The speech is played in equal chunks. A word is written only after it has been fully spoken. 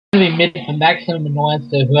Be mid for maximum annoyance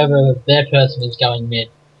to whoever their person is going mid.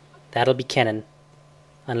 That'll be Kennen.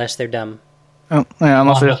 Unless they're dumb. Oh, yeah,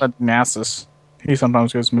 unless Wanda. there's like Nasus. He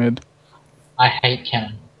sometimes goes mid. I hate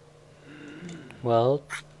Canon. Well,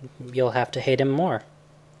 you'll have to hate him more.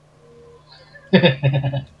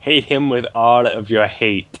 Hate him with all of your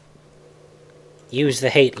hate. Use the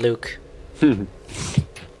hate, Luke.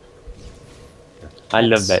 I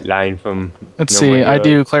love that line from... Let's see, I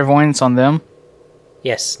do clairvoyance on them.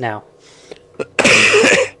 Yes, now.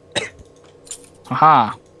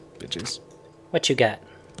 Aha! Bitches. What you got?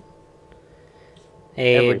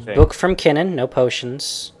 A Everything. book from Kennen, no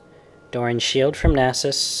potions. Doran's shield from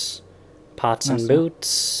Nasus. Pots and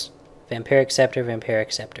boots. Vampiric scepter,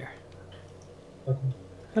 vampiric scepter.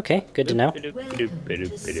 Okay, good to know.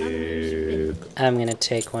 I'm gonna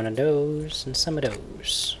take one of those and some of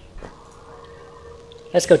those.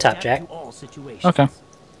 Let's go top, Jack. Okay.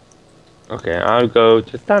 Okay, I'll go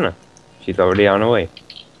to Stana. She's already on her way.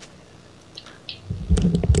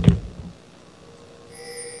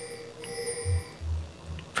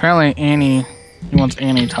 Apparently Annie, he wants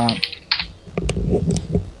Annie top.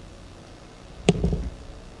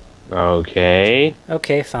 Okay.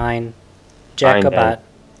 Okay, fine. Fine, Jacobot.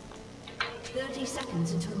 30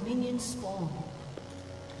 seconds until minions spawn.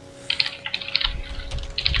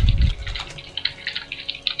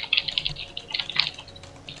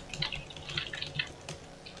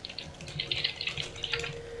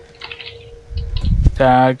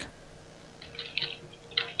 Tag.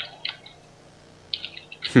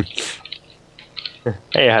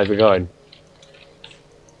 Hey, how's it going?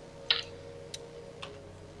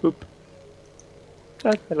 Boop.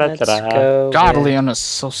 Let's go. God, with Leona's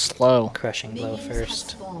so slow. Crushing blow Minions have first.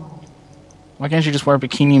 spawned. Why can't you just wear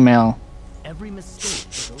bikini mail? Every mistake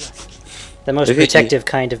is a lesson. The most Is it- protective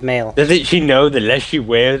kind of male. Doesn't she know the less she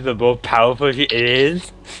wears, the more powerful she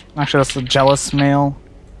is? Actually, that's the jealous male.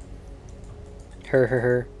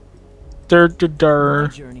 Her. Dur dur dur.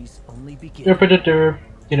 Journeys only begin. Derp-a-derp,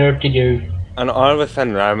 And all of a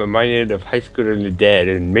sudden, I'm reminded of High School of the Dead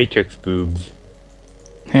and Matrix boobs.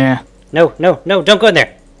 Yeah. No, don't go in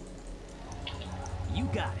there. You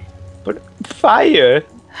got it. But fire!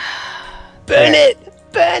 Burn There. it!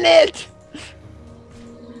 Burn it!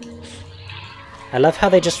 I love how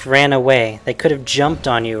they just ran away. They could have jumped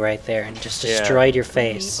on you right there and just Yeah. destroyed your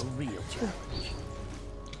face. A real challenge.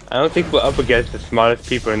 I don't think we're up against the smartest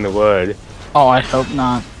people in the world. Oh, I hope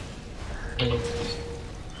not.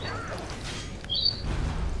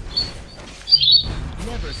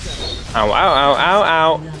 Never settle for Ow, ow, ow, ow,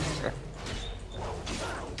 ow!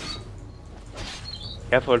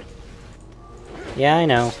 Careful. Yeah, I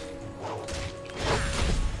know.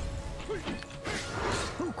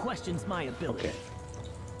 who questions my ability.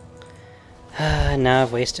 Now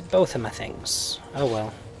I've wasted both of my things. Oh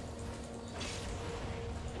well.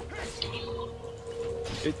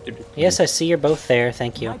 Yes, I see you're both there.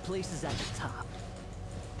 Thank you. My place is at the top.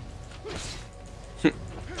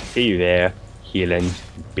 See you there, healing,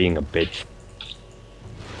 being a bitch.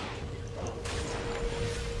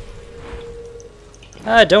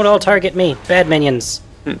 Don't all target me. Bad minions.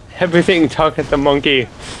 Everything target the monkey.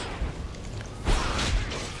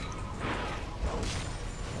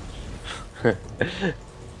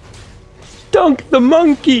 Dunk the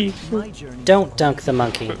monkey! My journey. Don't dunk the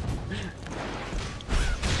monkey.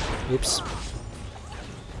 Oops.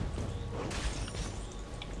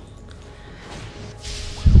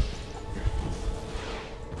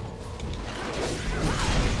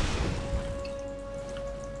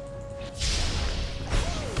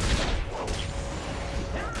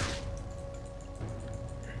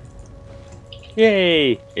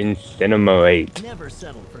 Yay! Incinerate. Never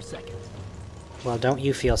settle for second. Well, don't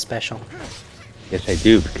you feel special. Yes, I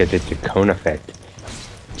do, because it's a cone effect.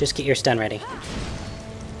 Just get your stun ready.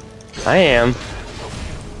 I am.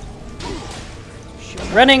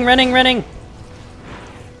 Running!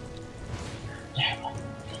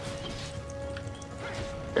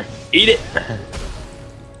 Eat it!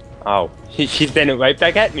 Oh, she sent it right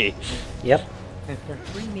back at me. Yep.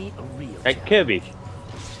 Bring me a real Like Kirby.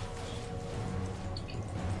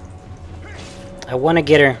 I want to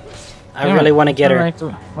get her. I Damn really it. want to get her.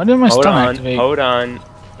 Why didn't my Hold stun on, activate? hold on.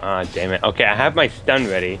 Ah, damn it. Okay, I have my stun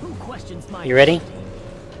ready. Who questions my You ready?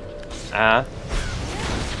 Ah.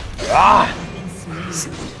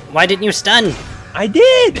 Why didn't you stun? I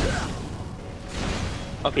did!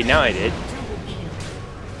 Okay, now I did.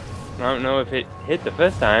 I don't know if it hit the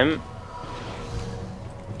first time.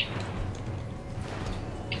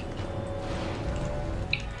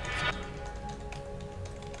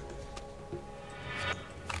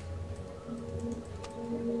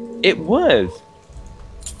 It was.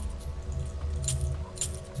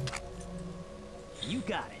 You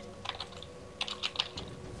got it.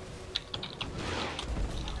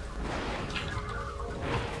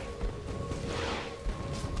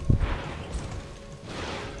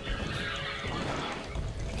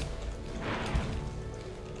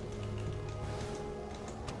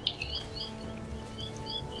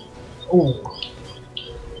 Ooh.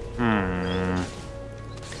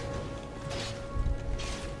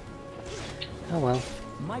 Oh well.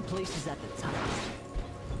 My place is at the top.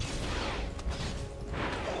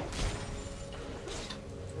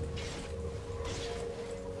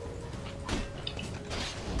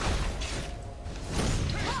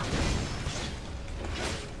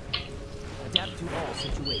 Adapt to all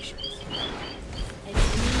situations. An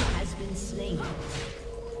enemy has been slain.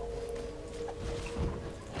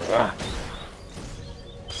 Ah.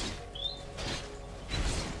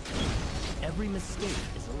 Every mistake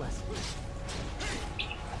is a lesson.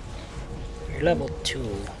 You're level 2.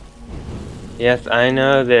 Yes, I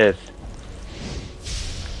know this.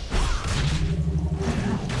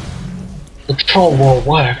 The troll war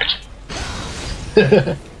worked.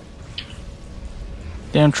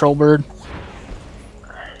 Damn troll bird.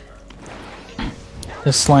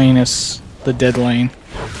 This lane is the dead lane.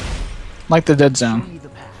 Like the dead zone. See the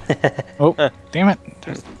path. Oh, damn it.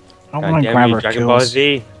 I don't want to Goddamn grab you, our Dragon Ball kills.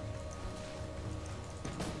 Z.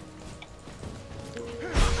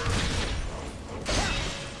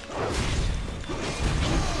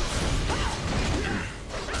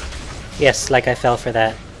 Yes, like I fell for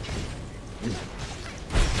that.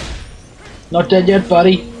 Not dead yet,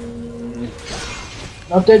 buddy.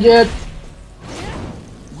 Not dead yet.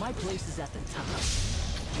 My place is at the top.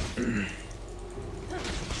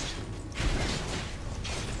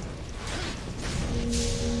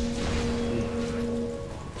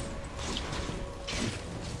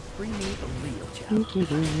 Bring me a real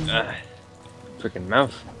challenge. Freaking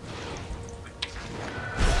mouse.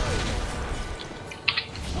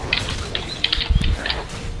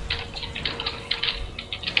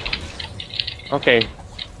 Okay.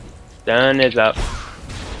 Stun is up.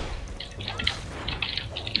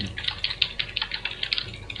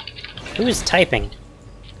 Who is typing?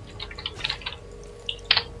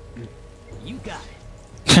 You got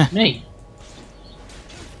it. Me.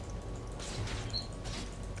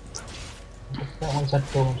 That one's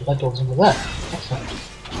that goes into that. Excellent.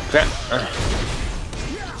 Crap.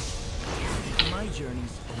 My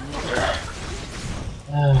journey's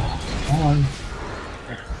Come on.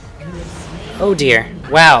 Oh dear.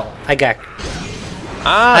 Wow, I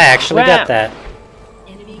Ah, actually crap. got that.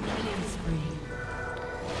 Enemy killing spree.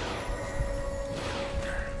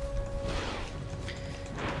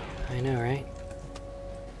 I know, right?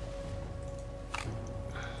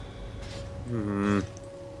 Hmm.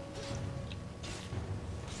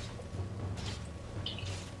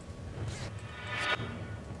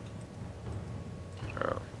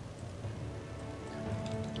 Oh.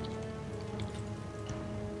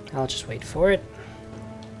 I'll just wait for it.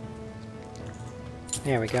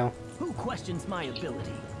 There we go. Who questions my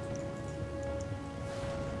ability?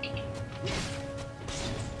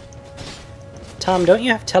 Tom, don't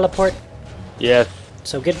you have teleport? Yes.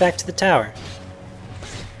 So get back to the tower.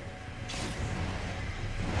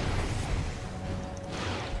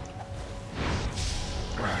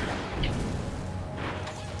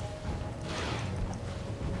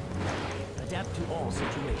 Adapt to all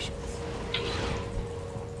situations.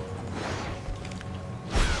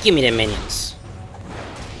 Give me the minions.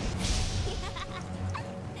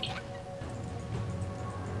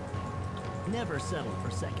 Never settle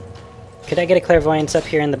for second. Could I get a clairvoyance up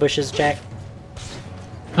here in the bushes, Jack?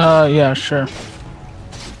 Yeah, sure.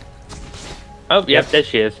 Oh, yep, there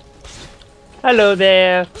she is. Hello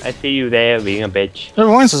there. I see you there being a bitch. Their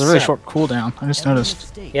voice is a really So- short cooldown. I just Every noticed.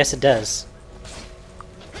 mistake. Yes, it does.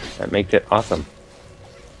 That makes it awesome.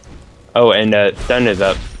 Oh, and stun is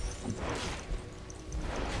up.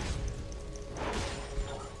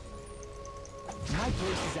 My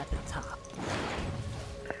place is at the top.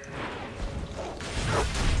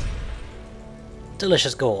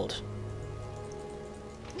 Delicious gold.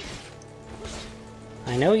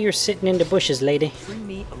 I know you're sitting in the bushes, lady, Bring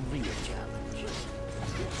me a real challenge.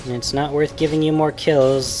 and it's not worth giving you more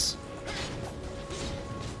kills.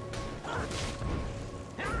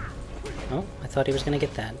 Oh, I thought he was gonna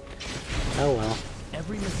get that. Oh well.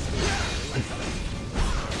 Every mistake.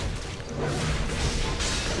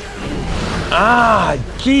 Ah,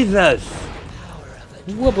 Jesus!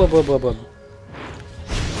 Whoop whoop whoop whoop whoop.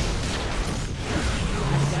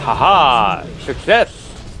 Haha! Success!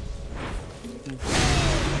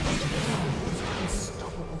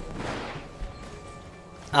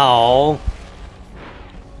 Oh.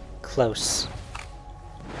 Close.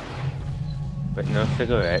 but no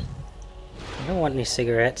cigarette. I don't want any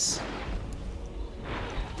cigarettes.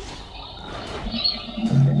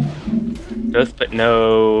 Ghost, but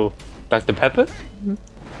no Dr. Pepper?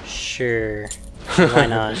 Sure. Why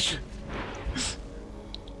not?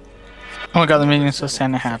 Oh my god, the minions with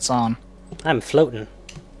Santa hats on. I'm floating.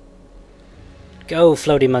 Go,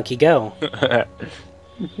 floaty monkey, go.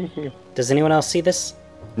 Does anyone else see this?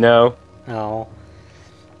 No. Oh.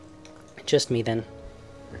 Just me then.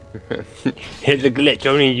 Here's a glitch,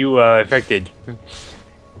 only you are affected.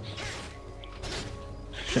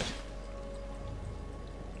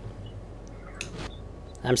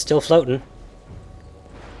 I'm still floating.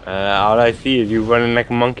 All I see is you running like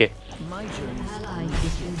a monkey. My journey. Ally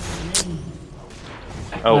has been slain.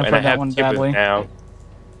 Oh, I and I played that have one Tibbers badly. now.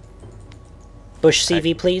 Bush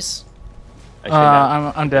CV, please. I should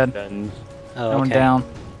have I'm dead. guns. Oh, I went okay. down.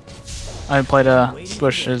 I played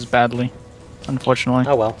bushes badly, unfortunately.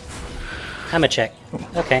 Oh well. I'm a check.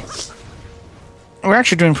 Okay. We're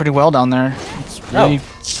actually doing pretty well down there. It's really,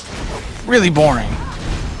 really boring.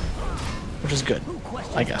 Which is good,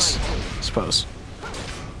 I guess. I suppose.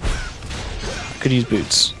 Could use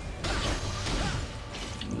boots.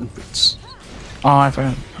 Boots. Oh, I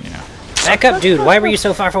forgot. Yeah. Back up, dude. Why were you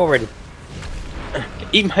so far forward?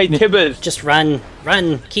 Eat my Tibbers! Just run.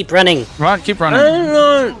 Run. Keep running. Run, keep running.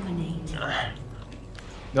 Dominate.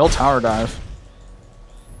 They'll tower dive.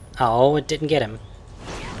 Oh, it didn't get him.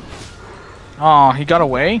 Oh, he got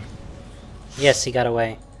away? Yes, he got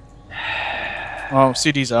away. Oh,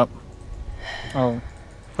 CD's up. Oh,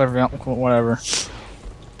 whatever.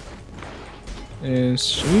 Is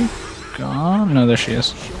she gone? No, there she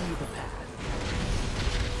is.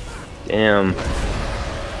 Damn.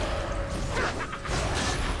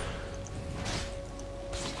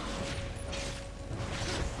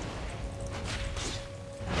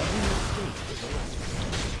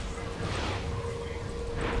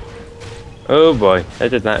 Oh boy, that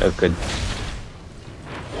did not look good.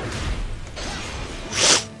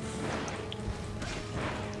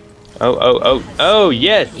 Oh,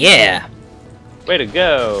 yes! Yeah. Way to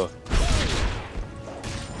go!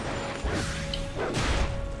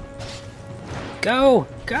 Go.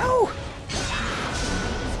 Go.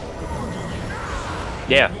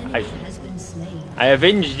 Yeah, Has been slain. I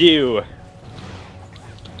avenged you!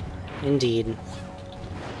 Indeed.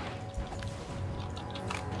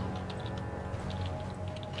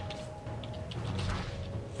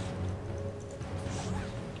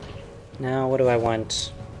 Now, what do I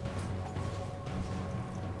want?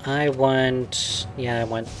 I want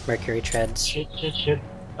Mercury Treads. Shit.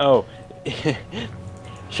 Oh.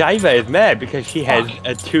 Shiva is mad because she has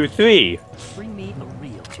a 2-3. Bring me a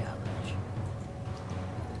real challenge.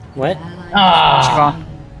 What? Ah! She gone.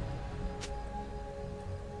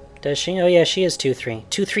 Does she? Oh yeah, she is 2-3.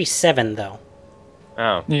 2-3-7 though.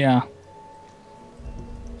 Oh. Yeah.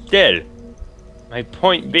 Still, my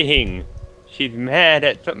point being, she's mad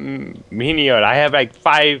at something menial. I have like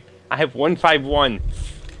 5, I have 151.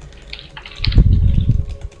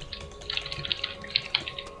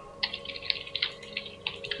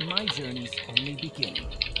 My journey's only beginning.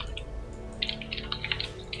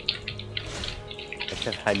 I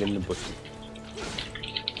can hide in the bush.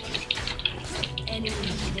 Enemy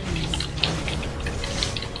kills.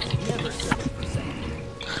 Never settle for second.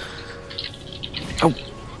 Oh,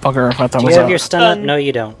 bugger! I thought that Do was you have up. your stun up? No,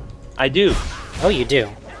 you don't. I do. Oh, you do.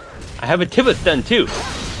 I have a Tibbet stun too.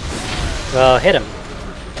 Well, hit him.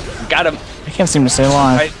 Got him. I can't seem to stay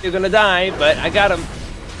alive. Right, you're gonna die, but I got him.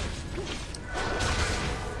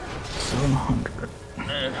 700.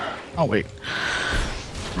 Oh wait.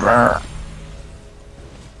 Brr.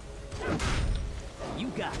 You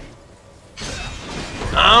got it.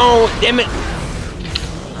 Oh, damn it!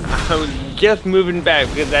 I was just moving back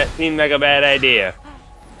because that seemed like a bad idea.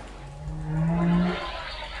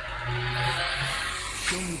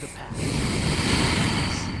 Show me the path.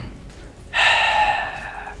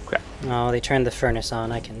 Crap. Oh, they turned the furnace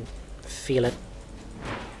on. I can feel it.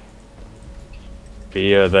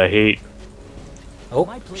 Feel the heat. Oh,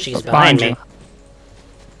 she's Behind behind me.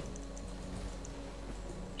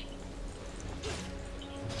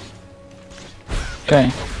 Okay.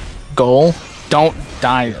 Goal. Don't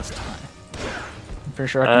die this time. I'm pretty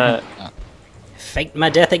sure I can hit that. Fake my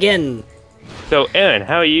death again. So, Aaron,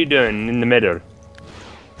 how are you doing in the middle?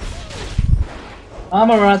 I'm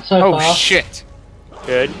alright so Oh far. shit!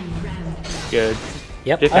 Good. Good.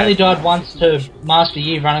 Yep. Just I only had- died once to Master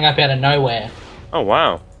Yi running up out of nowhere. Oh,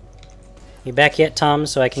 wow. You back yet, Tom?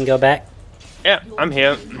 So I can go back. Yeah, I'm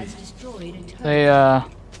here. Has destroyed a turret. They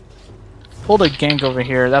pulled a gank over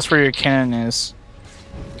here. That's where your cannon is.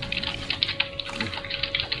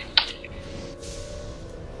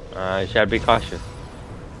 Should be cautious.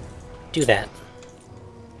 Do that.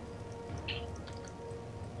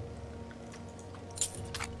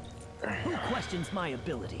 Who questions my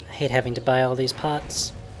ability? I hate having to buy all these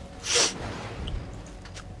pots.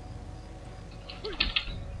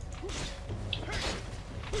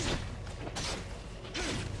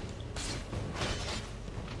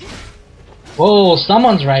 Whoa,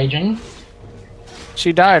 someone's raging.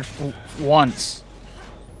 She died once.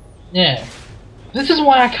 Yeah. This is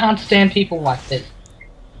why I can't stand people like this.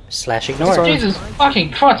 Slash ignore. Jesus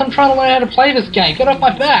fucking Christ, I'm trying to learn how to play this game. Get off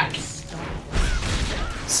my back!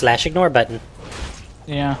 Slash ignore button.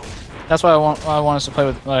 Yeah, that's why I want us to play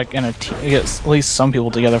with like in a team. Get at least some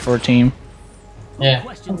people together for a team. Yeah,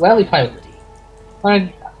 I gladly play with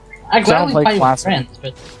I gladly play play with classic. friends,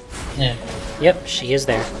 but yeah. Yep, she is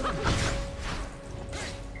there.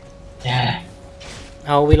 Yeah.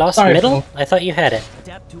 Oh, we lost Sorry, middle? Phil. I thought you had it.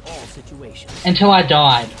 Adapt to all situations. Until I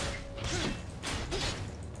died.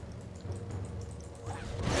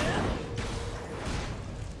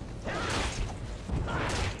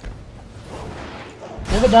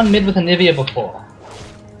 Never done mid with a Nivea before.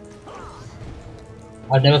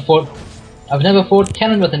 I've never fought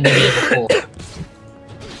cannon with a Nivea before.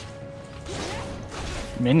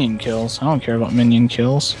 Minion kills. I don't care about minion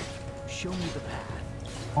kills. Show me the path.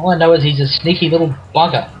 All I know is he's a sneaky little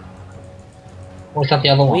bugger. Or is that the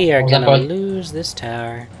other one? We are Or was that gonna both? lose this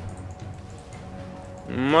tower.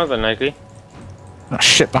 More than likely. Oh,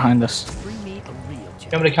 shit behind us. Bring me a real You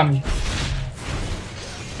challenge. want me to come?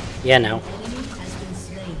 Yeah, no. Enemy has been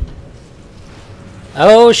slain.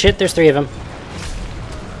 Oh shit, there's 3 of them.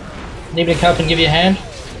 Need me to come up and give you a hand?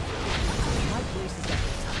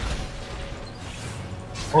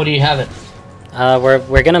 Or do you have it?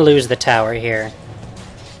 We're gonna lose the tower here.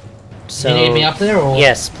 So Do you need me up there, or?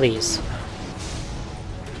 yes, please.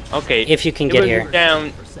 Okay. If you can tip get us here.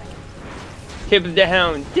 Down. Tip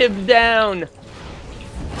down. Tip down.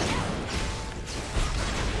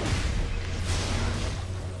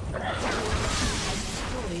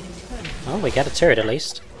 Oh, we got a turret at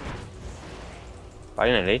least.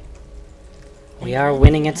 Finally. We are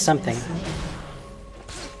winning at something.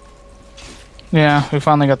 Yeah, we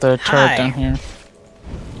finally got the turret Hi. down here.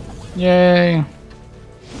 Yay!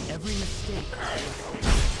 Every mistake.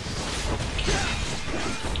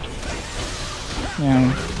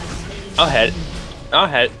 Yeah. I'll head. I'll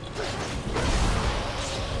head.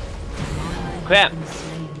 Crap.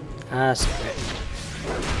 Ah, screw it.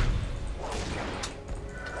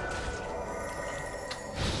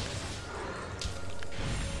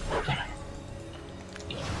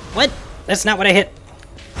 What? That's not what I hit.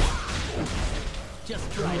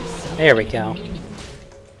 Just try to There we go.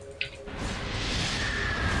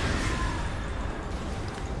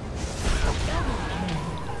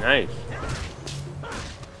 Nice.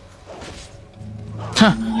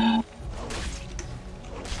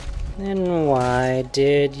 Then why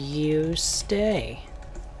did you stay?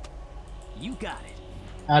 You got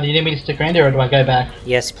it. Do you need me to stick around there, or do I go back?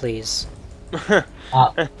 Yes, please.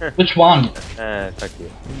 Which one? Fuck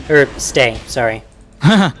you. Or stay, sorry.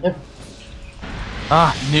 Yep.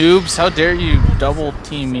 Ah, noobs! How dare you double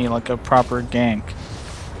team me like a proper gank?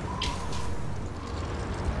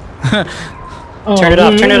 Oh, Turn it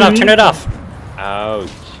off, turn it off, turn it off! Ouch.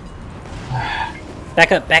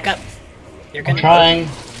 Back up, back up! You're I'm gonna... trying.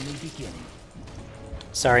 Only beginning.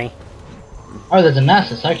 Sorry. Oh, there's a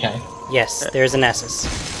Nasus, okay. Yes, there's a Nessus.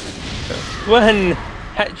 Run!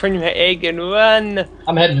 Hatch from your egg and run!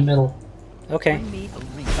 I'm heading in the middle. Okay. Bring me a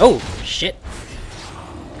real Oh, shit.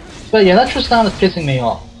 But yeah, that Tristana's pissing me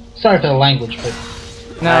off. Sorry for the language, but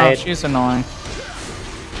No, I- she's annoying.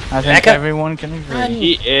 I Back think up. everyone can agree. Run.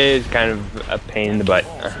 He is kind of a pain in the butt.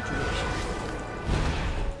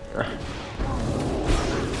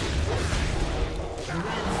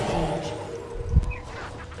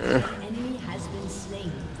 Enemy has been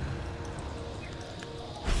slain.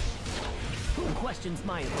 Who questions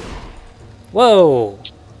my ability? Whoa!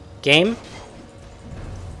 Game?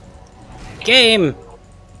 Game!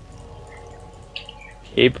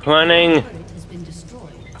 Keep running! Turret has been destroyed.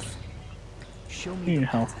 Show me Need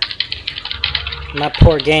health. My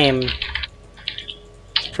poor game.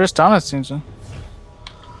 Tristana seems to.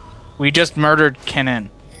 We just murdered Kennen.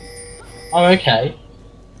 oh, okay.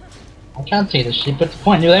 I can't see this shit, but the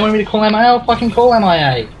point, do they want me to call MIA? I'll fucking call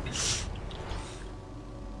MIA.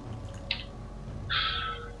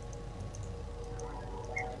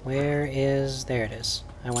 Where is... There it is.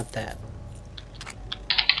 I want that.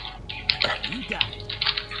 You got it.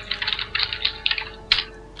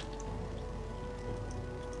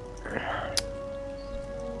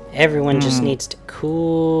 Everyone just needs to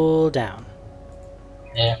cool down.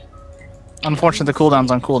 Yeah. Unfortunately, the cooldown's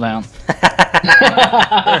on cooldown.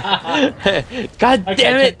 God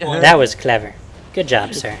damn it! That was clever. Good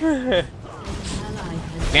job, sir.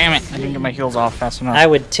 Damn it! I didn't get my heels off fast enough. I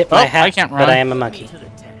would tip my I hat, can't but run. I am a monkey.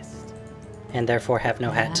 And therefore have no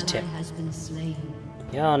hat to tip. Has been slain.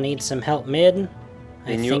 Y'all need some help mid?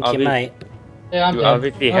 I And you think you might. Yeah, I'm You dead.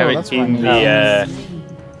 obviously Oh, haven't that's seen fine.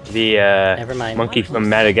 the Never mind. monkey from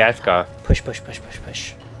Madagascar. Push, push, push, push,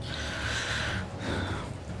 push.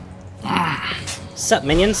 Sup,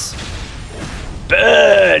 minions?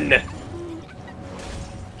 Burn!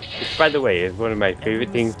 Which, by the way, is one of my favorite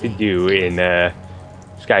things to do in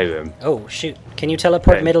Skyrim. Oh, shoot. Can you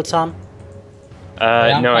teleport Okay. middle, Tom?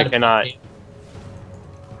 I'm No, I kind of cannot. happy.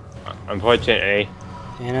 Unfortunately.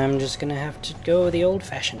 And I'm just gonna have to go the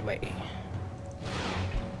old-fashioned way.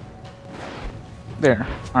 There,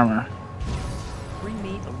 armor. Bring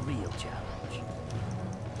me a real challenge.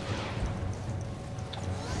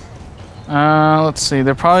 Let's see.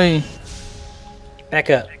 They're probably. Back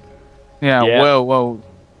up. Yeah. Yeah. Whoa.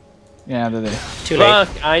 Yeah, they're there. Too late.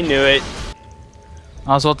 Fuck, I knew it.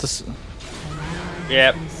 I was about to.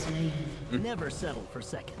 Yep. Never settle for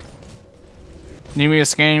second. Need me to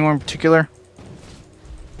scan anyone in particular?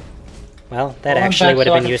 Well, that Well, I'm actually back would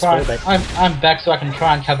so have I been can useful, try- but I'm back so I can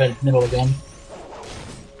try and cover middle again.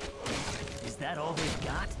 Is that all they've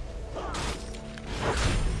got?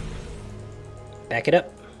 back it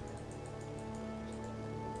up.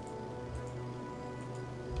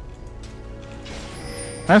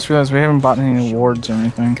 I just realized we haven't bought any awards or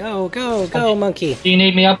anything. Go, go, go, monkey. Do you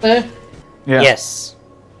need me up there? Yeah. Yes.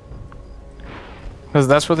 Because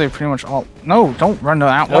that's where they pretty much all. No, don't run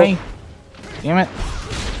that Oh. way. Damn it.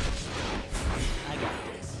 I got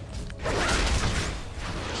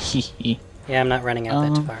this. Hee Yeah, I'm not running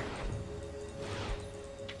out that far.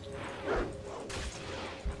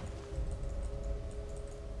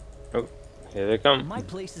 Oh, here they come. My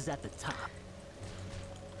place is at the top.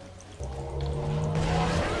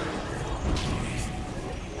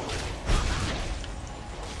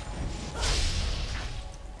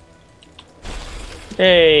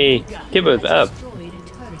 Hey, Kibbo's up. Destroyed a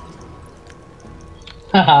turret.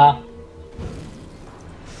 Haha.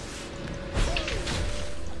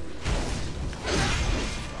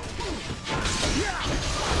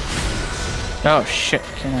 Oh shit,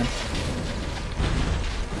 cannon.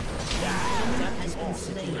 Has been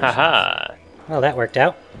slain. Haha. Well, that worked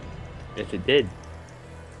out. Yes, it did.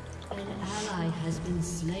 An ally has been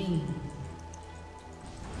slain.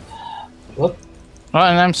 Whoop. Well,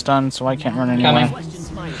 and I'm stunned, so I can't run anywhere. Coming.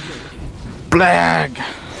 Questions my ability. Blag!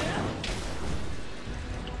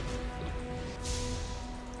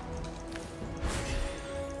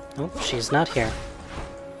 Oh, she's not here.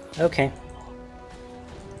 Okay.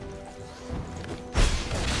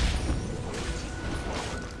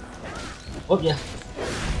 Oh, yes.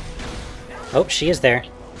 Oh, she is there.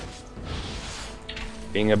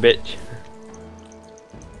 Being a bitch.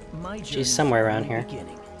 My journey's She's somewhere around from here. the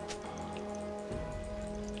beginning.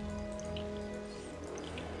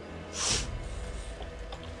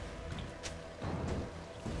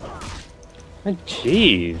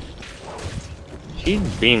 Jeez. She's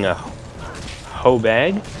being a hoe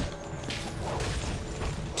bag.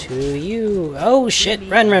 To you. Oh, shit.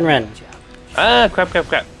 Run, run, run. Ah, crap, crap,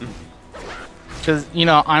 crap. Because, you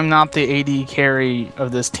know, I'm not the AD carry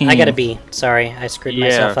of this team. I got a B. Sorry, I screwed Yeah.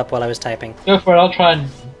 myself up while I was typing. Go for it. I'll try and...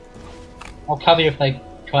 I'll cover you if they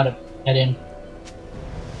try to head in.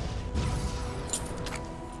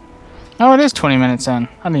 Oh, it is 20 minutes in.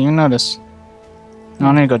 I didn't even notice. No,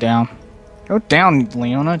 I need to go down. Go down,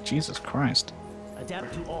 Leona. Jesus Christ.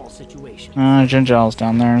 Adapt to all situations. Gingel's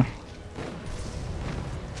down there.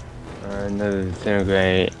 Another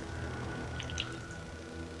disintegrate.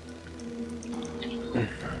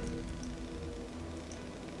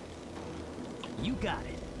 You got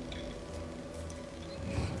it.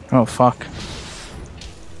 Oh, fuck.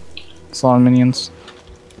 It's a lot of minions.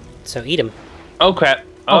 So eat him. Oh crap.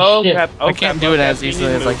 Oh, Oh shit. crap. Oh, I can't crap. do it Oh, as crap. We easily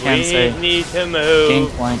need as to I move. can We say need to move.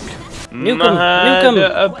 Gangplank. Nuke 'em, nuke 'em. Mother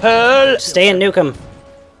of pearl. Stay and nuke him.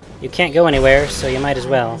 You can't go anywhere, so you might as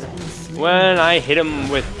well. Well, I hit him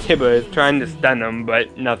with tibbers trying to stun him,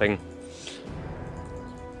 but nothing.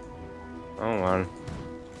 Oh, on.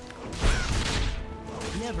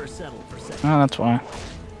 Never settle for second. Oh, that's why.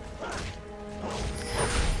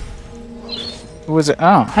 Who was it?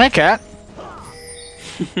 Oh, hi, cat.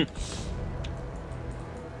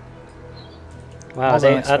 Wow, Hold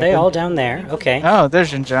on a are they second. all down there? Okay. Oh,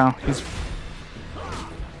 there's Jinzhou. He's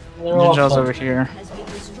They're all Jinzhou's fun. over here. Has been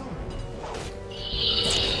destroyed.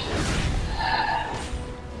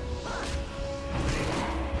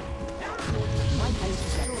 My place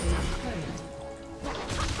is at the top.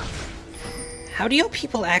 How do you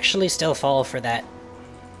people actually still fall for that?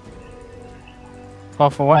 Fall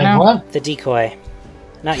for what Wait, now? what? The decoy.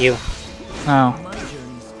 Not you. Oh.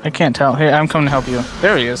 I can't tell. Here, I'm coming to help you.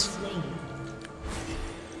 There he is.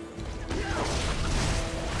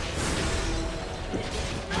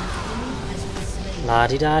 La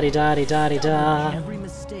di da di da di da di da. Every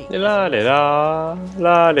mistake. La di da,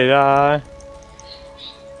 la di da.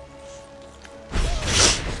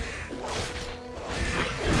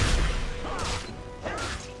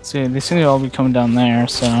 See, they seem to all be coming down there,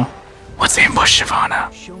 so... Let's ambush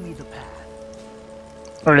Shyvana! Show me the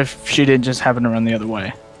path. Or if she did just happen to run the other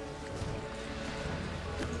way.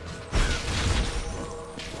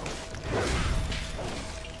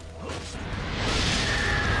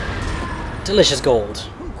 Delicious gold.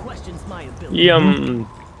 Who questions my ability? Yum.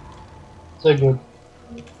 So good.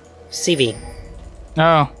 CV.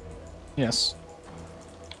 Oh. Yes.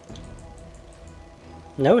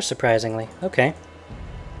 No, surprisingly. Okay.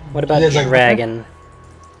 What about It is like- dragon?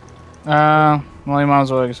 Well, you might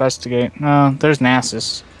as well investigate. There's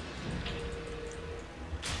Nasus.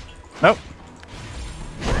 Nope.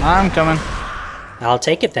 I'm coming. I'll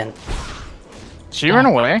take it then. She ran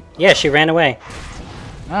away? Yeah, she ran away.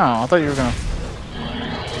 Oh, I thought you were gonna...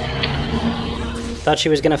 Thought she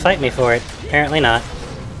was gonna fight me for it. Apparently not.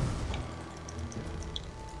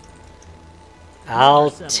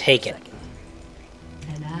 I'll take it.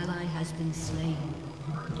 An ally has been slain.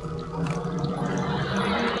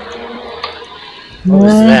 What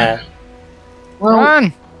was that? Well,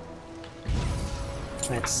 Run!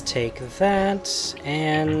 Let's take that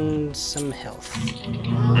and some health.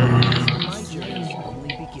 My journey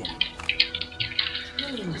only begins.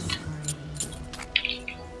 Killing spree.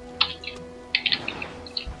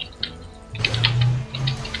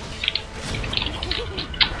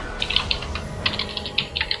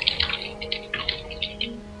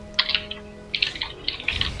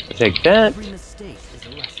 Take that. Every mistake is a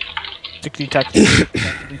lesson. Tickety-tack.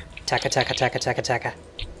 Taka taka taka taka taka.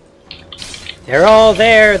 They're all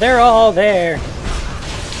there! They're all there!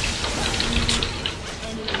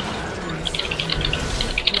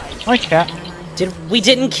 My cat. We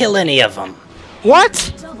didn't kill any of them.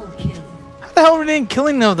 What? Double kill. How the hell are we didn't kill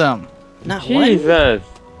any of them? Not one. Jesus.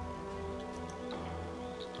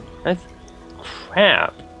 That's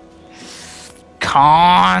crap.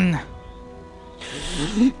 Con.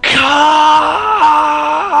 Con.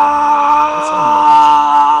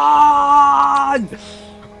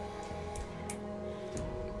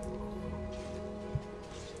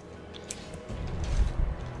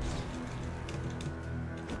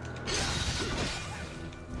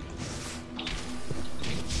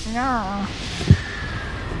 Yeah.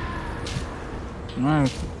 No.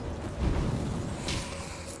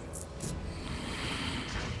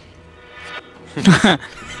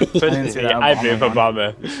 didn't see that I blame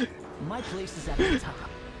Obama Obama. My place is at the top.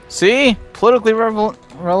 See, politically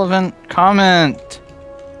relevant comment.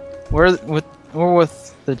 We're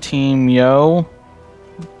with the team, yo.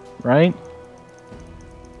 Right?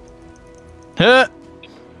 Huh.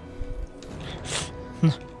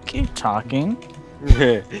 Keep talking.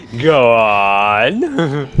 Go on.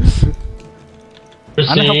 I'm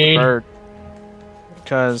gonna help the proceed. bird.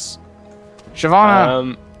 Because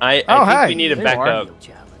Shyvana. I Oh, think hey, we need a there you are. backup.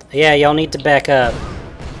 Challenge. Yeah, y'all need to back up.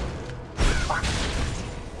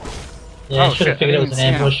 Yeah, I Oh, should have shit, figured I it was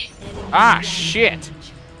an didn't see ambush. Ah, shit.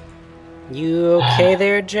 You okay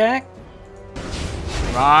there, Jack?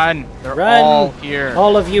 Run. They're Run. all here.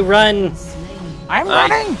 All of you run! I'm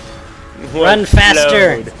running. Run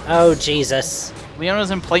faster! Load. Oh, Jesus.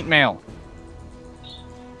 Leona's in plate mail.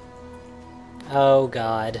 Oh,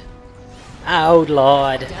 God. Oh,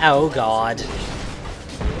 Lord. Oh, God.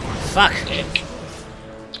 Fuck.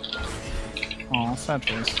 Oh, that's not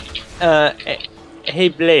true. Hey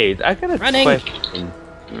Blaze, I got a Running. question.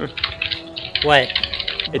 What?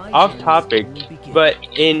 It's off topic, but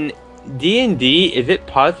in D&D, is it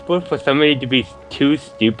possible for somebody to be too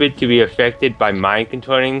stupid to be affected by mind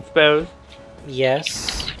controlling spells?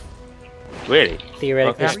 Yes. Really?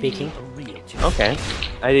 Theoretically Okay. speaking. A real challenge. Okay.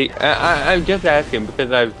 I'm just asking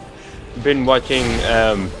because I've been watching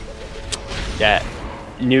that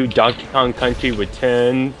new Donkey Kong Country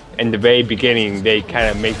Returns. In the very beginning, they kind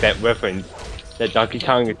of make that reference that Donkey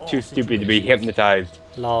Kong is too stupid to be hypnotized.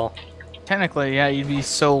 Lol. Technically, yeah, you'd be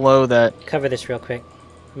so low that... Cover this real quick.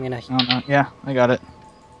 I'm gonna I don't know. Yeah, I got it.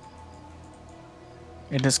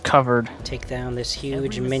 It is covered. take down this Every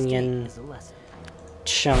huge mistake minion is a lesson.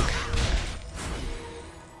 chunk.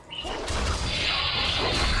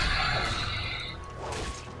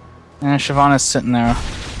 And Shyvana's sitting there.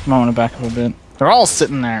 I want to back up a bit. They're all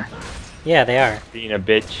sitting there. Yeah, they are. Being a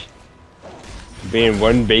bitch. being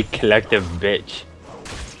one big collective bitch.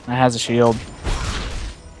 It has a shield.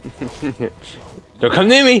 Don't come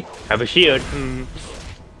near me! Have a shield.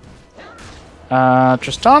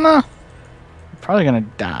 Tristana? You're probably gonna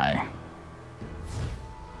die.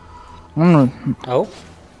 Oh.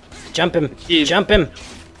 Jump him. Jeez. Jump him.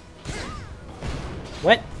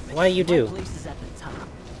 What? What do you do? Place is at the top.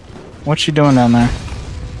 What's she doing down there?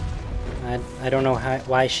 I don't know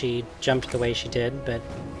why she jumped the way she did, but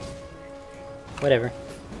whatever.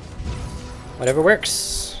 Whatever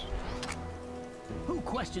works. Who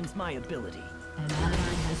questions my ability? An ally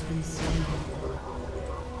has been slain.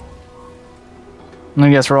 I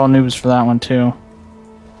guess we're all noobs for that one too.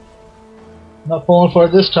 Not falling for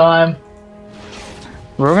it this time.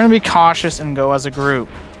 We're gonna be cautious and go as a group.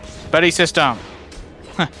 Buddy system.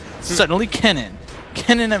 Suddenly Kennen.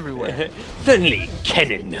 Kennen everywhere. Suddenly,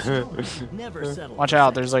 Kennen. Never settle. Watch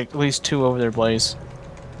out, there's like at least 2 over there, Blaze.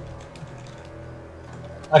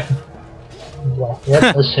 Well,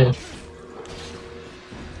 yep, let's see.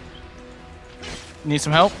 Need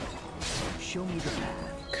some help? Show me the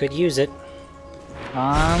path. Could use it.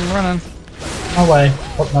 I'm running. No way.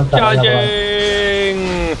 Oh, no, that way, another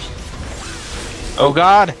way. Charging! Oh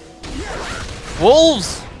god!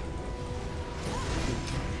 Wolves!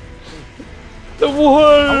 The How will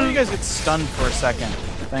wolf! you guys get stunned for a second?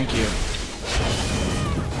 Thank you.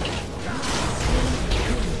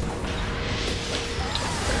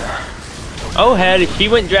 Oh hell, she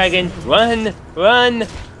went dragon. Run! Run!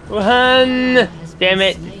 Run! Damn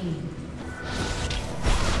it.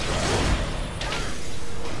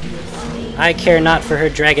 I care not for her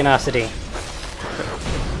dragonosity.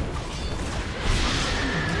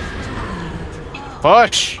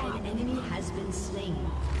 Push! An enemy has been slain.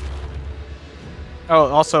 Oh,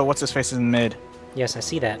 also, what's his face is in mid? Yes, I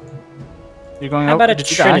see that. You going How up? about a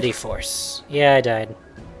Did you die? Trinity Force? Yeah, I died.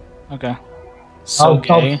 Okay. So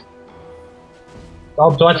okay.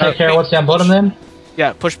 Oh, do I take care of what's down bottom then?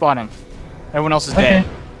 Yeah, push bottom. Everyone else is Okay. dead.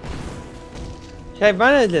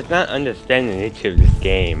 Shyvana does not understand the nature of this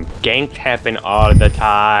game. Ganks happen all the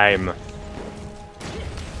time.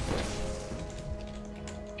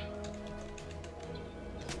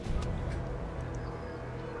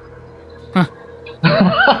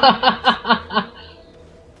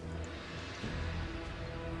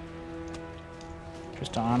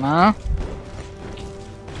 Tristana.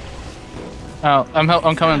 Oh,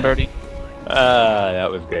 I'm coming, Birdie. That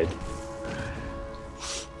was good.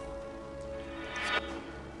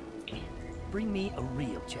 Bring me a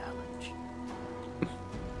real challenge.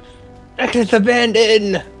 Reckless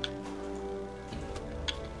abandon!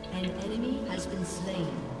 An enemy has been slain.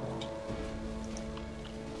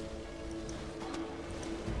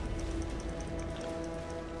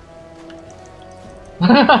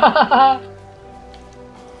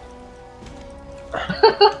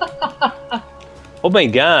 Oh my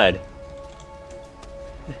god.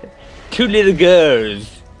 2 little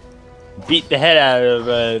girls beat the head out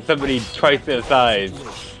of somebody twice their size.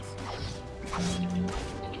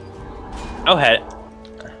 Oh head.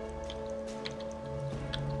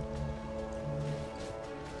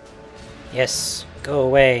 Yes, go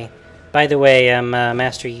away. By the way,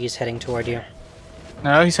 Master Yi's heading toward you.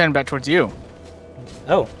 No, he's heading back towards you.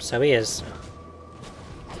 Oh, so he is.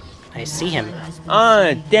 I see him.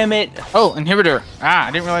 Ah, damn it. Oh, inhibitor. Ah,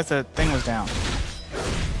 I didn't realize the thing was down.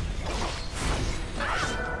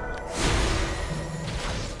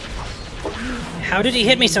 How did he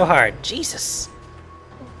hit me so hard? Jesus.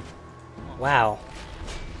 Wow.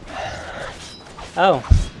 Oh.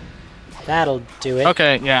 That'll do it.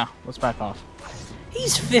 Okay, yeah, let's back off.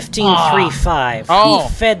 He's 15-3-5. Oh. He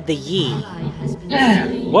fed the Yi. Ally has been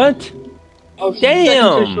slain. What? Oh,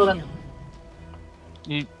 Damn!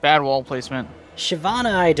 You bad wall placement.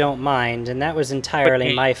 Shyvana I don't mind, and that was entirely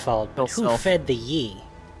But my fault. But who yourself. fed the Yi?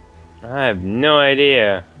 I have no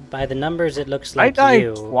idea. By the numbers, it looks I like died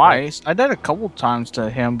you. twice. I died a couple times to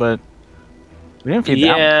him, but we didn't feed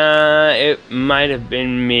that Yeah, it might have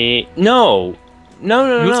been me. No! No,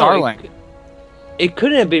 no, one. Who's no. Arling? It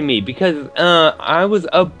couldn't have been me because I was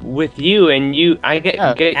up with you and you.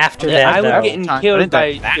 Yeah, after that, I though. was getting I killed didn't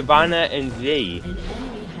by die that Shyvana and Z. An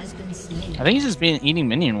enemy has been slain. I think he's just been eating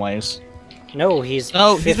minion waves. No, he's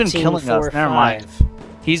Oh, he's been killing us. Never mind.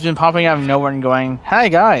 He's been popping out of nowhere and going, "Hi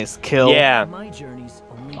guys, kill." Yeah, My journey's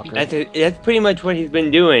only Okay. that's pretty much what he's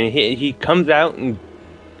been doing. He comes out and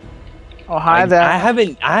Oh hi I there.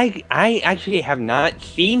 haven't. I actually have not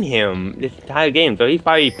seen him this entire game, so he's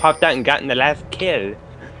probably popped out and gotten the last kill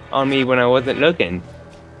on me when I wasn't looking.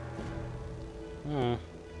 Hmm.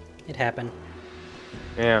 It happened.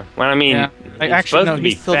 Yeah. Well, I mean, Yeah. Like, it's actually, supposed no, to be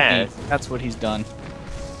he's killed me. fast. That's what he's done.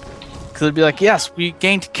 because it'd be like, yes, we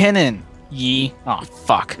gained Kennen. Yi. Oh,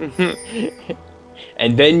 fuck.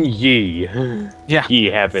 And then Yi. Yeah. Yi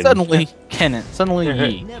happened. Suddenly, Kennen. Suddenly,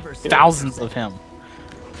 Yi. Never settle. Thousands of him.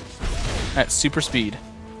 At super speed.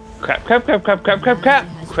 Crap, crap, crap, crap, crap, crap, crap,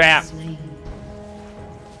 crap.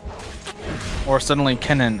 Or suddenly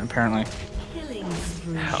Kennen, apparently.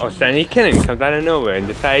 Oh, suddenly Kennen comes out of nowhere and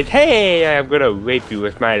decides, hey, I'm gonna rape you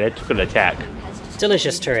with my electrical attack.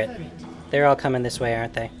 Delicious turret. They're all coming this way,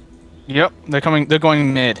 aren't they? Yep, they're coming. They're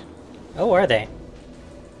going mid. Oh, are they?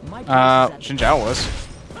 Xin Zhao was.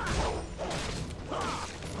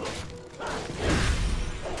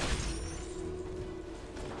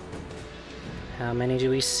 How many do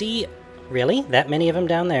we see? Really? That many of them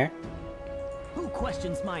down there? Who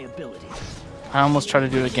questions my ability? I almost tried to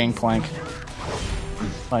do a gangplank.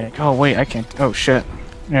 Like, oh wait, I can't. Oh shit.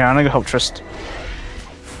 Yeah, I'm gonna go help Trist.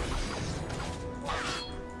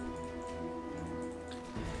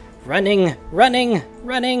 Running! Running!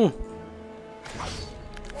 Running!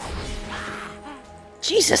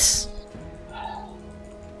 Jesus!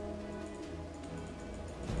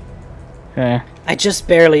 Okay. I just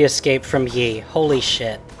barely escaped from Yi. Holy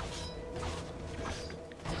shit.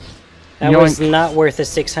 That was not worth a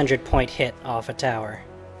 600-point hit off a tower.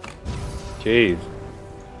 Jeez.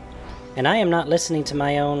 And I am not listening to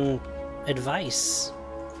my own advice.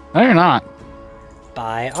 No, you're not.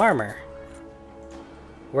 Buy armor.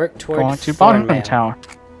 Work toward Going to bottom Thornmail. tower.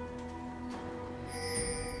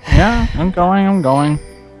 Yeah, I'm going.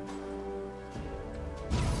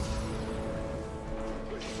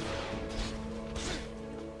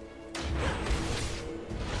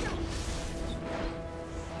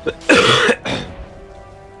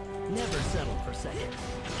 Never settle for second.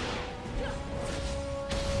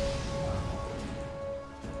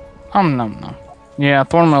 No. Yeah,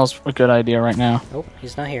 Thornmail's a good idea right now. Oh,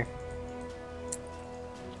 he's not here.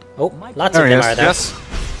 Oh, lots of There he them is. are there. Yes.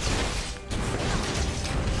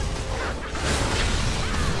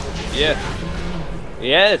 Yeah.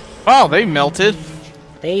 Yes. Oh, they melted.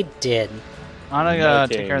 They did. I'm gonna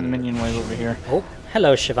Melting. take care of the minion wave over here. Oh,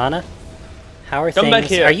 hello, Shyvana. How are Come things? back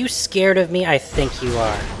here. Are you scared of me? I think you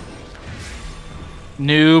are.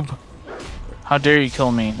 Noob. How dare you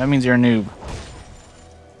kill me? That means you're a noob.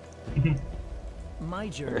 My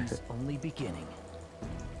journey's only beginning.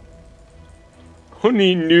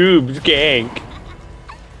 Only noobs gank.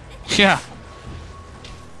 Yeah.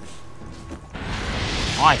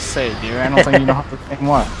 I say, dude, I don't think you know how the thing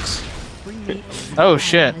works. Oh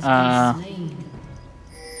shit. I'm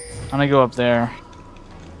gonna go up there.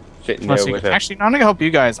 Sitting Unless there you, with a... actually, no, I'm gonna help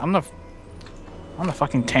you guys. I'm the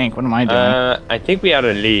fucking tank. What am I doing? I think we ought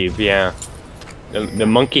to leave, yeah. The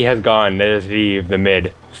monkey has gone. Let us leave the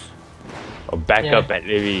mid. Or back Yeah. up at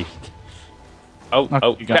the east. Oh, Okay,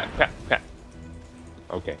 oh, you got crap.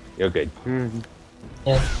 Okay, you're good.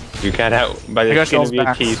 Yeah. You got out by I the got skin of y'all's your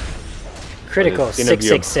backs. teeth. Critical, Skin of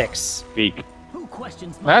your 666. beak. Who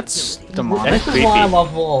questions my That's ability? demonic. This is why I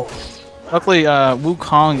love walls. Luckily,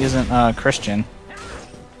 Wukong isn't Christian.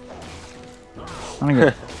 I'm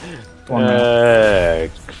gonna go.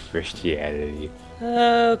 Christianity.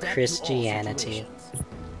 Oh, Christianity.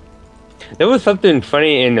 There was something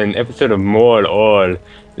funny in an episode of More All.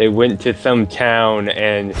 They went to some town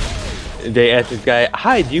and they asked this guy,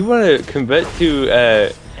 "Hi, do you want to convert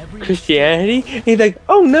to Christianity?" And he's like,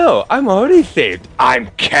 "Oh no, I'm already saved. I'm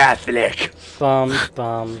Catholic." Bum,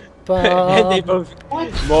 bum, And they bum.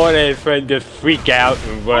 both, More and his friend, just freak out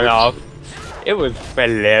and run off. It was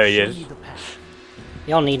hilarious.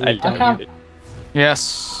 Y'all need me, don't can't- you?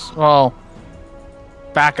 Yes. Well,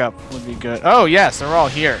 backup would be good. Oh yes, they're all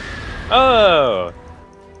here. Oh,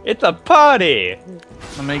 it's a party.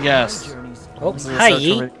 Let me guess. Journey's Oh, This is hi, such a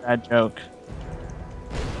Yi. really bad joke.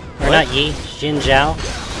 Or not Yi, Xin Zhao.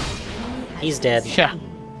 He's dead. Yeah.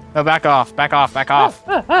 No, back off. Back off. Back off.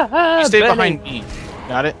 You stay behind me.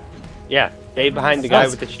 Got it? Yeah, stay behind the guy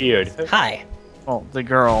with the shield. Hi. Oh, the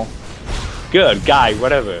girl. Good guy,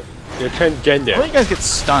 whatever. You're How do transgender. you guys get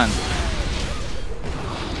stunned?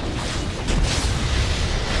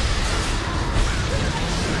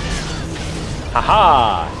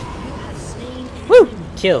 Haha. Woo!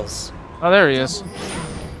 Kills. Oh, there he is.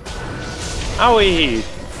 Owie!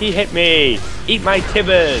 He hit me! Eat my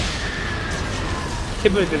Tibbers!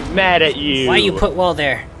 Tibbers is mad at you! Why you put wall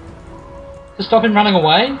there? To stop him running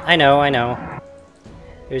away? I know.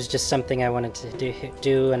 It was just something I wanted to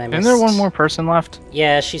do and I missed. Isn't there one more person left?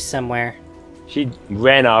 Yeah, she's somewhere. She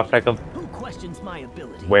ran off like a Who questions my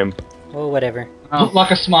ability? wimp. Oh, whatever. Oh.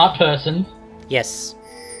 Like a smart person. Yes.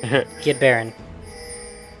 Get Baron.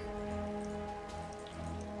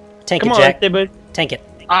 Tank Come it, on, Jack. Tibbers! Tank it.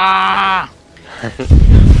 Ah!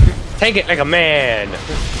 Take it like a man!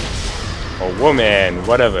 Or woman,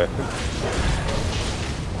 whatever.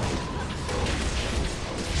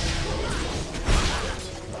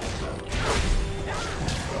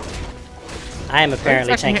 I am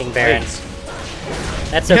apparently Exactly. tanking Baron.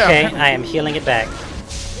 That's okay, I am healing it back.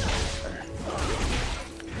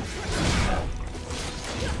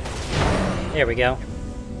 There we go.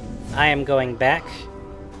 I am going back,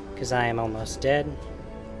 because I am almost dead.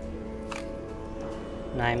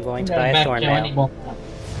 And I am going to buy a thorn mail.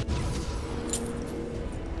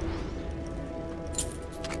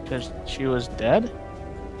 Because she was dead?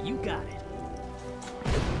 You got it.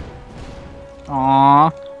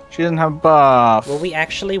 Aww. She doesn't have buff. Will we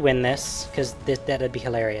actually win this? Because that'd be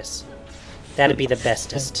hilarious. That'd be the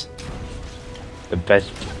bestest. The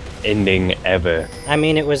best ending ever. I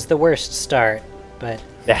mean, it was the worst start, but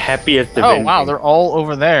The happiest of Oh endings. wow, they're all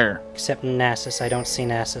over there. except Nasus, I don't see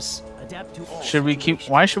Nasus. Adapt to all. Should we keep?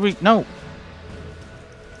 Why should we? No.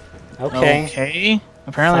 Okay. Okay.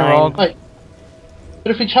 Apparently we're Fine. all. Wait.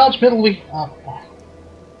 But if we charge middle, we.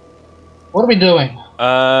 What are we doing?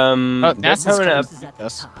 Oh, they're Nasus coming up. comes to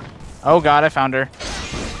us. Oh god, I found her.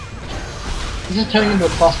 This is turning into a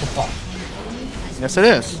clusterfuck. Yes, it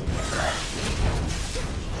is.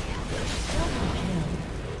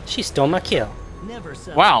 She stole my kill. Never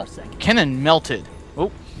settle Wow, for second. Kennen melted.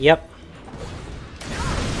 Oh, Yep.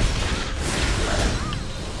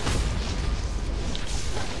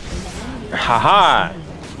 Haha!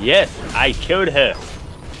 Yes, I killed her.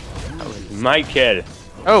 That was my kill.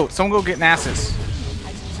 oh, someone go get Nasus.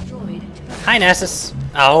 Hi, Nasus.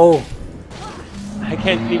 Oh, I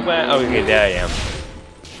can't see where. Oh, okay, there I am.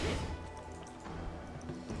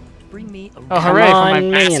 Bring me a Oh, Come hooray for my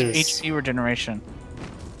on, massive minions. HP regeneration.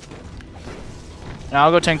 Now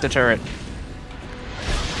I'll go tank the turret.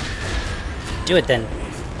 do it then.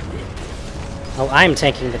 Oh, I'm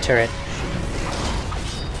tanking the turret.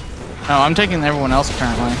 No, I'm taking everyone else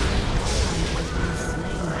apparently.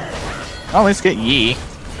 I'll at least get Yi.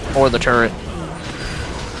 Or the turret.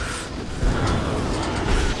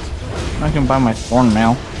 I can buy my thorn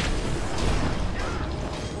mail.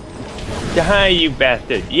 Die, you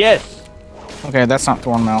bastard! Yes! Okay, that's not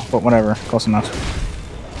thorn mail, but whatever. Close enough.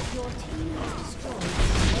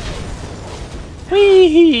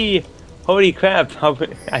 Whee! Holy crap!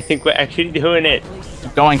 I think we're actually doing it.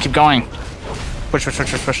 Keep going, keep going. Push, push,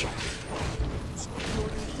 push, push, push.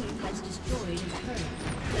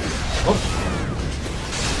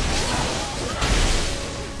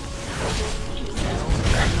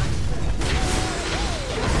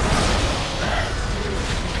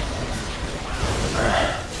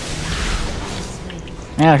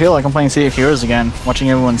 Yeah, I feel like I'm playing Sea of Heroes again, watching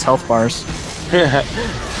everyone's health bars.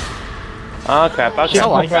 Oh crap!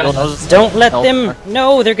 Oh I crap! like those Don't let health them. bar.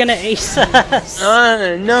 No, they're gonna ace us.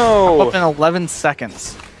 No! Up in 11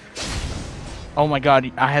 seconds. Oh my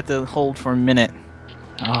god, I had to hold for a minute.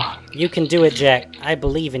 Oh. You can do it, Jack. I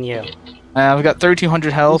believe in you. I've got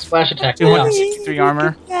 3,200 health, Splash attack. 263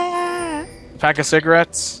 armor, a pack of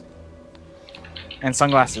cigarettes, and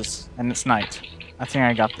sunglasses. And it's night. I think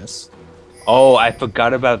I got this. Oh, I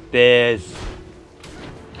forgot about this.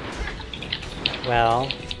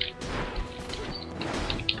 Well,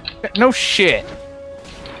 No shit.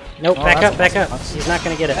 nope. Oh, back that's up, back up. awesome. He's not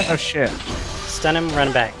gonna get No it. shit. Stun him,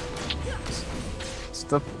 run back.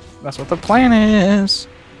 That's what the plan is.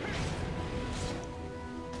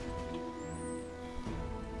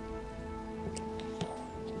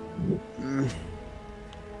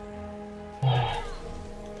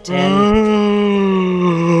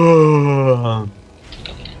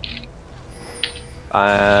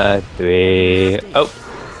 Three. Oh,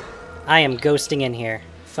 I am ghosting in here.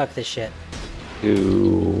 Fuck this shit.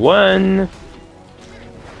 2, 1.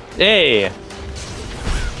 Hey!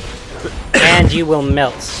 And you will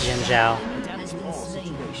melt, Jin Zhao. adapt to all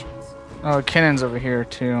situations. Oh, Kennen's over here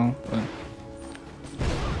too. But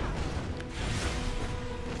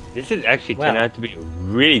This is actually Well. turned out to be a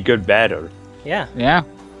really good battle. Yeah, yeah.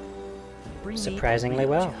 Bring me a surprisingly real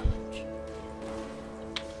well. challenge.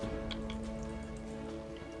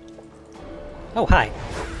 Oh, hi.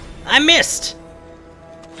 I missed!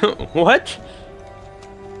 What?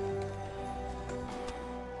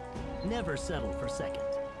 Never settle for second.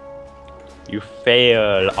 You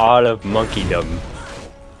fail all of monkeydom.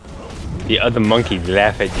 The other monkeys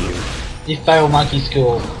laugh at you. You fail monkey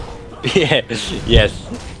school. Yeah, yes.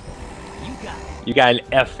 You got it. You got an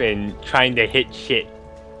F in trying to hit shit.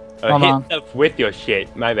 Or Hold hit on. stuff with your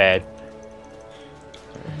shit. My bad.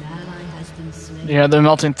 An ally has been slain. Yeah, they're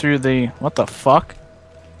melting through the. What the fuck?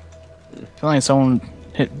 I feel like someone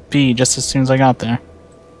hit B just as soon as I got there.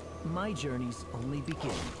 My journey's only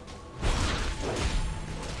beginning.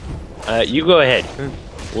 You go ahead.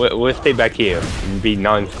 We'll stay back here and be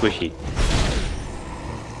non-squishy.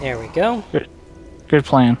 There we go. Good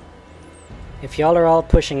plan. If y'all are all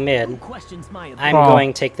pushing mid, Who questions my ability? I'm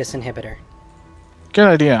going to take this inhibitor. Good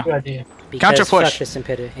idea. Good idea. Because Counter push. fuck this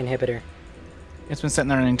inhibitor. It's been sitting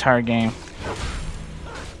there an entire game.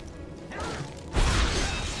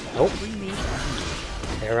 Oh.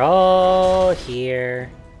 They're all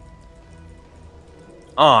here.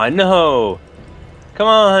 Aw, no! Come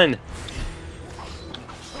on!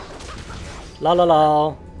 La la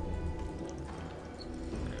la.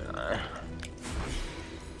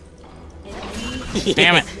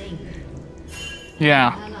 Damn it.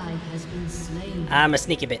 Yeah. Ally has been slain. I'm a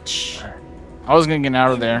sneaky bitch. I was gonna get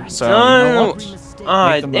out of there, so. No, you know no, what? no. Aw,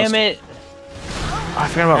 Make the damn most. it! I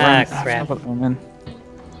forgot about Ah, Omen. crap.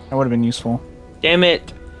 That would have been useful. Damn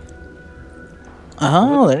it!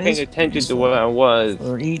 Oh, that Paying is attention to what I was.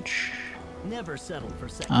 for each. Never settle for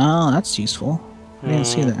second. Oh, that's useful. I didn't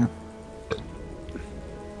see that.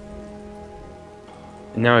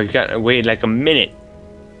 Now you gotta wait like a minute.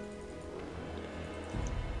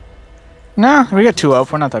 Nah, we got 2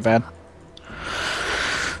 up. We're not that bad.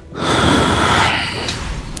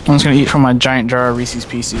 I'm just gonna eat from my giant jar of Reese's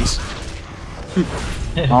Pieces.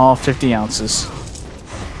 All 50 ounces.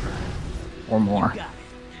 Or more.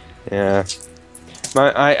 Yeah.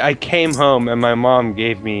 I came home and my mom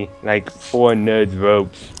gave me like 4 nerds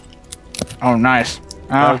ropes. Oh, nice.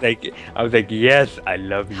 I was like, yes, I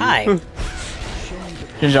love you. Hi.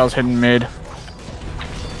 Ginjal's hidden mid.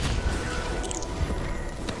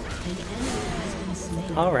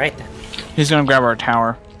 Alright then. He's gonna grab our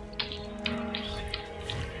tower.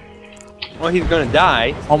 Well, he's gonna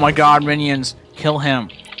die. Oh my god, minions. Kill him.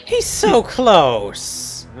 He's so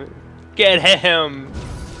close. Get him!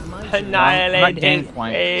 Not Annihilate game his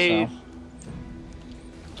point, face! so.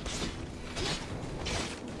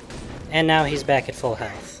 And now he's back at full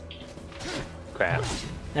health. Crap.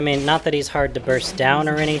 I mean, not that he's hard to burst down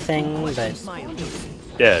or anything, but...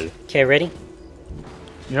 Dead. Okay, ready?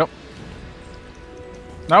 Yep.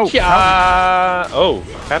 No. Yeah. Oh,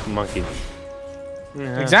 crap monkey.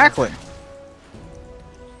 Exactly.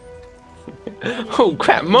 Oh,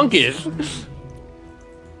 crap monkeys!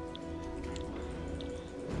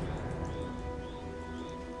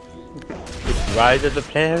 It's Rise of the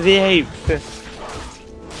Planet of the Apes.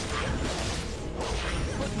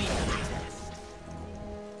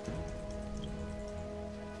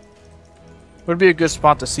 Would be a good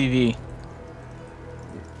spot to CV.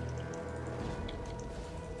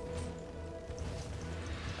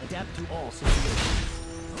 Adapt to all situations.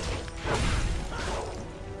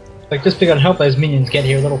 Like, just be gonna help those minions get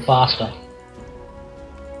here a little faster.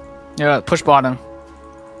 Yeah, push bottom.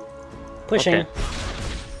 Pushing. Okay.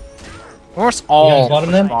 Force all guys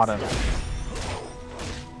bottom then? bottom.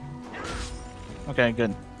 Okay,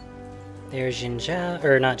 good. There's Jin Zhao,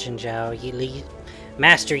 or not Jin Zhao, Yi Li.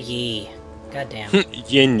 Master Yi. Goddamn.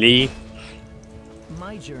 Yin Li.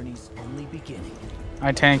 My journey's only beginning.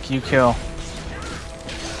 I tank, you kill.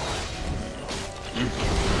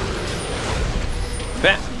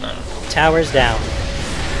 Tower's down.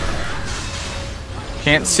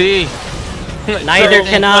 Can't see. Neither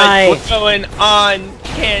can I. What's going on?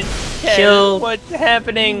 Can't tell Kill. what's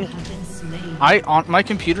happening. Have been slain. My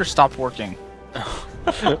computer stopped working.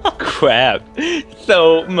 Crap.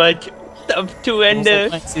 So much stuff to Almost like end.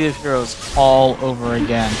 playing City of Heroes all over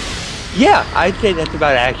again. Yeah, I'd say that's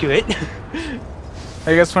about accurate.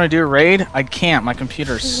 Hey, you guys want to do a raid? I can't. My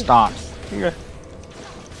computer stopped.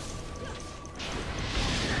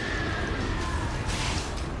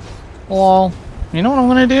 Well, you know what I'm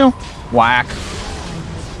gonna do? Whack.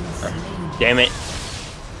 Damn it.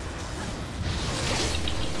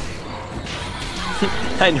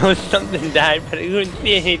 I know something died, but I couldn't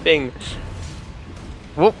see anything.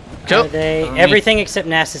 Whoop. Are Kill. they? Everything except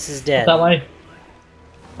Nasus is dead. That way.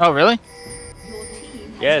 Oh, really? Your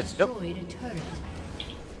team has Yes. destroyed a turret.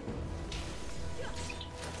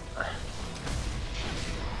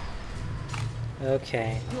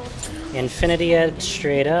 Okay. Infinity Edge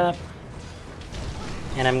straight up.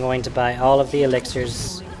 And I'm going to buy all of the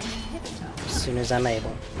elixirs as soon as I'm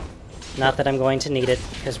able. Not that I'm going to need it,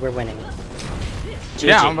 because we're winning. GG.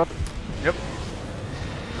 Yeah, I'm about Yep.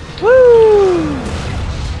 Woo!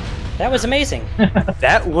 That was amazing.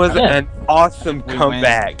 That was Yeah. an awesome We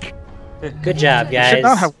comeback. Good job, You should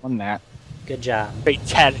not guys. have won that. Good job.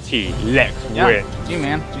 Fatality. Let's Yeah. win. GG,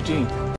 man. GG.